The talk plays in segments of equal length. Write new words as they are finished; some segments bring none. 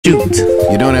shoot.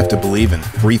 You don't have to believe in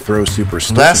free throw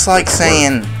superstition. That's like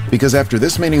saying, because after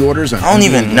this many orders on I don't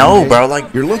even know, bro.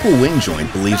 Like your local wing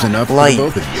joint believes enough for like,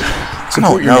 both of you. I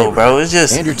don't know, bro. It's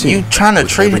just you trying to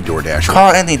treat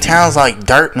Karl Anthony Towns like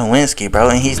Dirk Nowitzki, bro,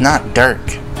 and he's not Dirk.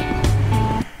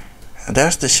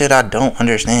 That's the shit I don't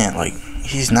understand. Like,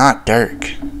 he's not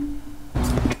Dirk.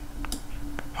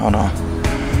 Hold on.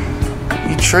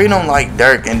 You treat him like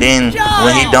Dirk, and then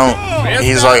when he don't,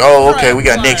 he's like, oh, okay, we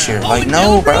got next year. Like,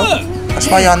 no, bro. That's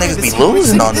why y'all niggas be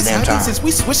losing all the damn time. Since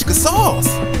we switched Gasols.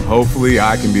 Hopefully,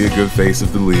 I can be a good face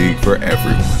of the league for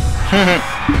everyone.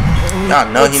 Y'all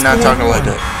know he not talking like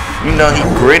that. You know he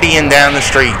grittying down the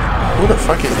street. Who the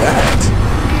fuck is that?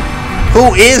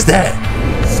 Who is that?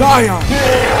 Zion.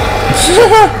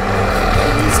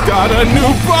 He's got a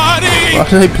new body. Why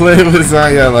do they play with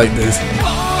Zion like this?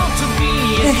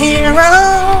 The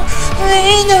hero.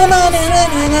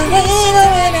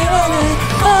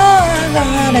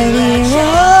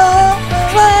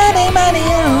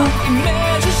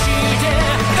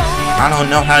 I don't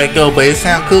know how it go, but it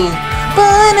sound cool.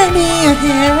 Born to be a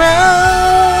hero.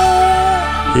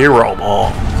 Hero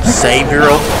ball. Save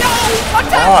hero.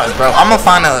 Pause, bro. I'm gonna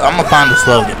find the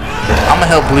slogan. I'm gonna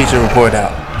help Bleacher Report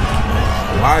out.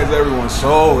 Why is everyone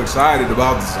so excited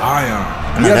about Zion?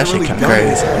 I know that shit kinda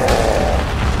crazy.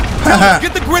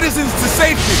 Get the Gritizens to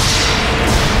safety.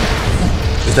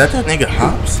 Is that nigga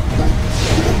Hops?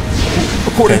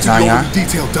 According to the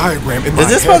detailed diagram in my Is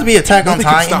this supposed to be Attack on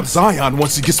Titan? Stop Zion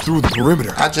once he gets through the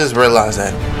perimeter. I just realized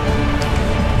that.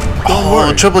 Don't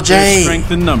worry. Triple J.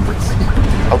 Strength in numbers.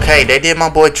 Okay, they did my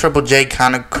boy Triple J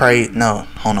kind of crazy. No,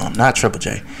 hold on, not Triple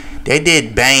J. They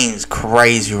did Baines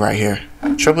crazy right here.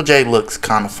 Triple J looks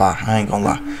kind of fire. I ain't gonna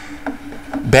lie.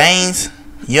 Baines,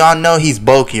 y'all know he's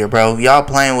bulkier, bro. Y'all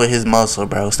playing with his muscle,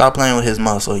 bro. Stop playing with his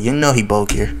muscle. You know he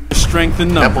bulkier. Strength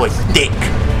in numbers. That boy thick.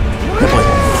 That boy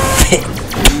thick.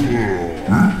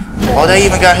 Oh, they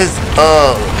even got his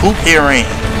hoop earring.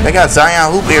 They got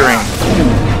Zion hoop earring.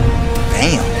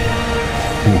 Damn.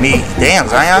 Damn,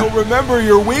 Zion. Don't remember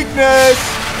your weakness.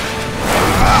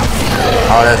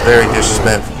 Oh, that's very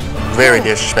disrespectful. Very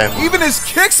disrespectful. Even his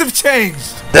kicks have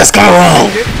changed. Let's go.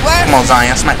 Come on,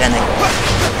 Zion. Smack that nigga.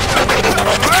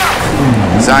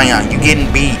 Zion, you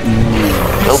getting beat.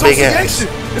 Yo, big ass.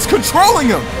 It's controlling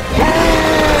him.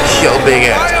 Yo, big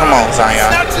ass. Come on, Zion.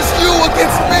 It's not just you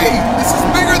against me. This is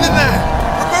bigger than that.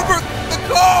 Remember the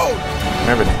code.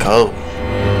 Remember the code.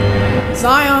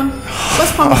 Zion,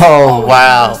 let's pump. Oh,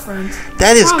 wow.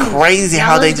 That is crazy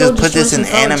how they just put this in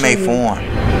anime form.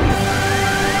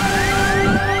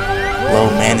 Low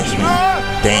management.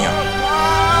 Damn.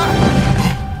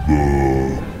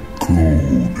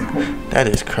 That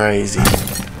is crazy.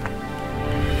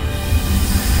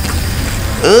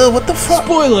 What the fuck?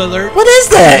 Spoiler alert. What is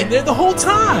that? There the whole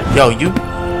time. Yo, you.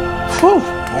 Whew.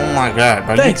 Oh my god,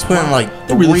 bro. Thanks, you putting like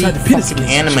really three fucking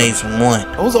animes in one.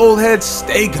 Those old heads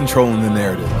stay controlling the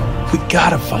narrative. We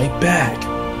gotta fight back.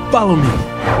 Follow me.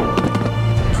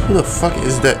 Who the fuck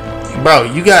is that? Bro,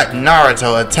 you got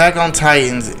Naruto, Attack on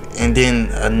Titans, and then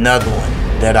another one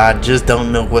that I just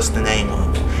don't know what's the name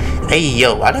of. Hey,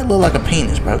 yo, why that look like a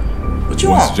penis, bro? What you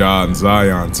Once want? Ja and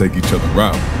Zion take each other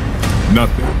out,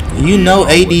 nothing. You know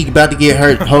AD about to get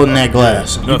hurt holding that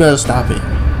glass. You better stop it.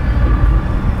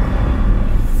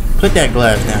 Put that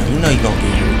glass down. You know you gonna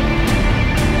get hurt.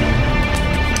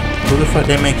 Who the fuck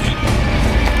they making?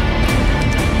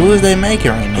 Who is they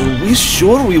making right now? Are we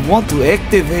sure we want to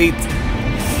activate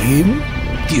him?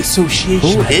 The association.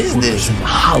 Who is this? In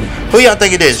Hollywood. Who y'all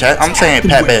think it is, chat? I'm saying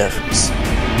Pat Bev.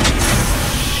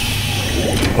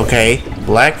 Okay,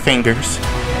 Black Fingers.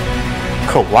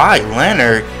 Kawhi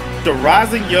Leonard. The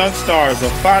rising young stars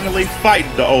are finally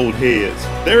fighting the old heads.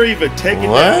 They're even taking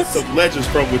down some legends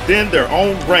from within their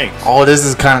own ranks. Oh, this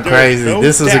is kind of crazy.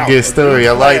 This is a good story.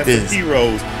 I like this.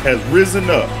 Heroes has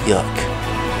risen up. Yuck.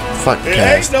 Fuck the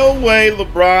cast. Ain't no way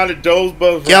LeBron and those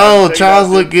brothers. Yo, Charles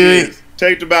look good.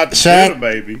 Take about the Shaq,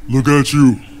 baby. Look at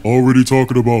you, already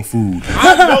talking about food.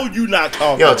 I know you not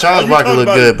talking. Yo, Charles Barkley look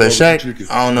good, but Shaq,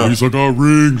 I don't know. At least I got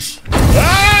rings.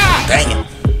 Ah!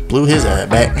 Damn, blew his ass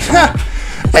back.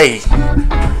 Hey,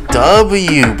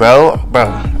 W, bro.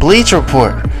 Bleach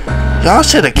Report. Y'all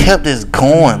should have kept this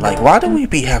going. Like, why do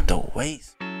we have to wait?